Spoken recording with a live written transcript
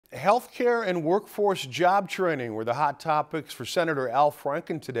Healthcare and workforce job training were the hot topics for Senator Al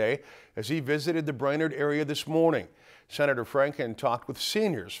Franken today as he visited the Brainerd area this morning. Senator Franken talked with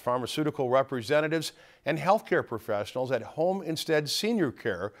seniors, pharmaceutical representatives, and healthcare professionals at Home Instead Senior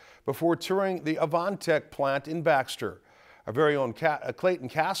Care before touring the Avantech plant in Baxter. Our very own Clayton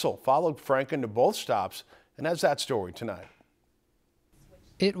Castle followed Franken to both stops and has that story tonight.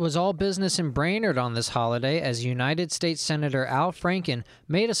 It was all business in Brainerd on this holiday as United States Senator Al Franken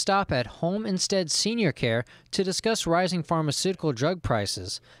made a stop at Home Instead Senior Care to discuss rising pharmaceutical drug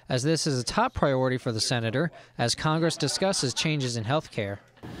prices, as this is a top priority for the senator as Congress discusses changes in health care.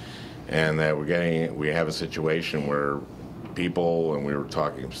 And that we have a situation where people, and we were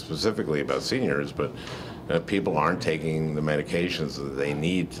talking specifically about seniors, but people aren't taking the medications that they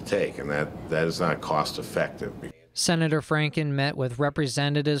need to take, and that is not cost effective. Senator Franken met with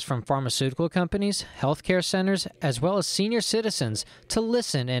representatives from pharmaceutical companies, healthcare centers, as well as senior citizens to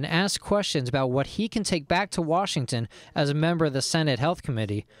listen and ask questions about what he can take back to Washington as a member of the Senate Health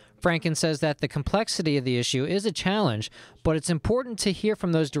Committee. Franken says that the complexity of the issue is a challenge, but it's important to hear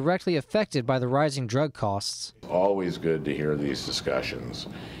from those directly affected by the rising drug costs. Always good to hear these discussions,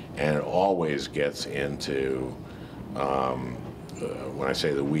 and it always gets into when I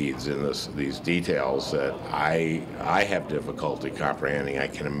say the weeds in these details that I have difficulty comprehending. I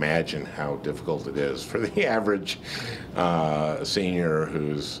can imagine how difficult it is for the average senior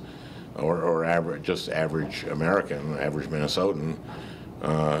who's, or average American, average Minnesotan,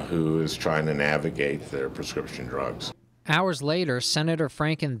 who is trying to navigate their prescription drugs. Hours later, Senator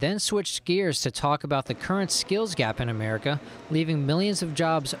Franken then switched gears to talk about the current skills gap in America, leaving millions of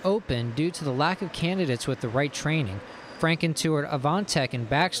jobs open due to the lack of candidates with the right training. Franken toured Avantech in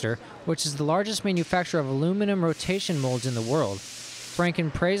Baxter, which is the largest manufacturer of aluminum rotation molds in the world.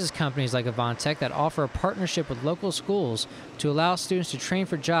 Franken praises companies like Avantech that offer a partnership with local schools to allow students to train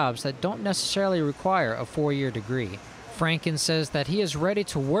for jobs that don't necessarily require a four-year degree. Franken says that he is ready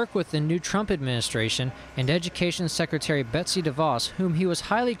to work with the new Trump administration and Education Secretary Betsy DeVos, whom he was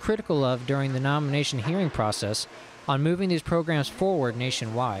highly critical of during the nomination hearing process, on moving these programs forward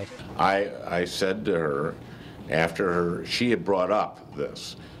nationwide. I said to her, after she had brought up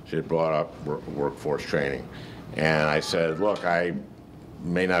this, she had brought up workforce training, and I said, look, I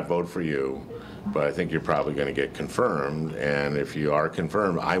may not vote for you, but I think you're probably going to get confirmed, and if you are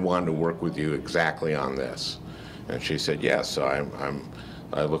confirmed, I want to work with you exactly on this. And she said yes, so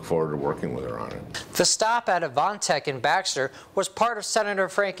I look forward to working with her on it. The stop at Avantech in Baxter was part of Senator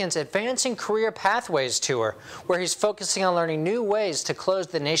Franken's Advancing Career Pathways Tour, where he's focusing on learning new ways to close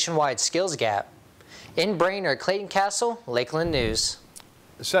the nationwide skills gap. In Brainerd, Clayton Castle, Lakeland News.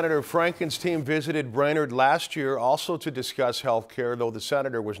 Senator Franken's team visited Brainerd last year also to discuss health care, though the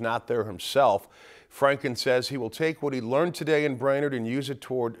senator was not there himself. Franken says he will take what he learned today in Brainerd and use it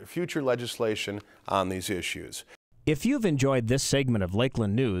toward future legislation on these issues. If you've enjoyed this segment of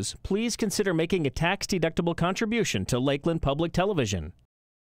Lakeland News, please consider making a tax-deductible contribution to Lakeland Public Television.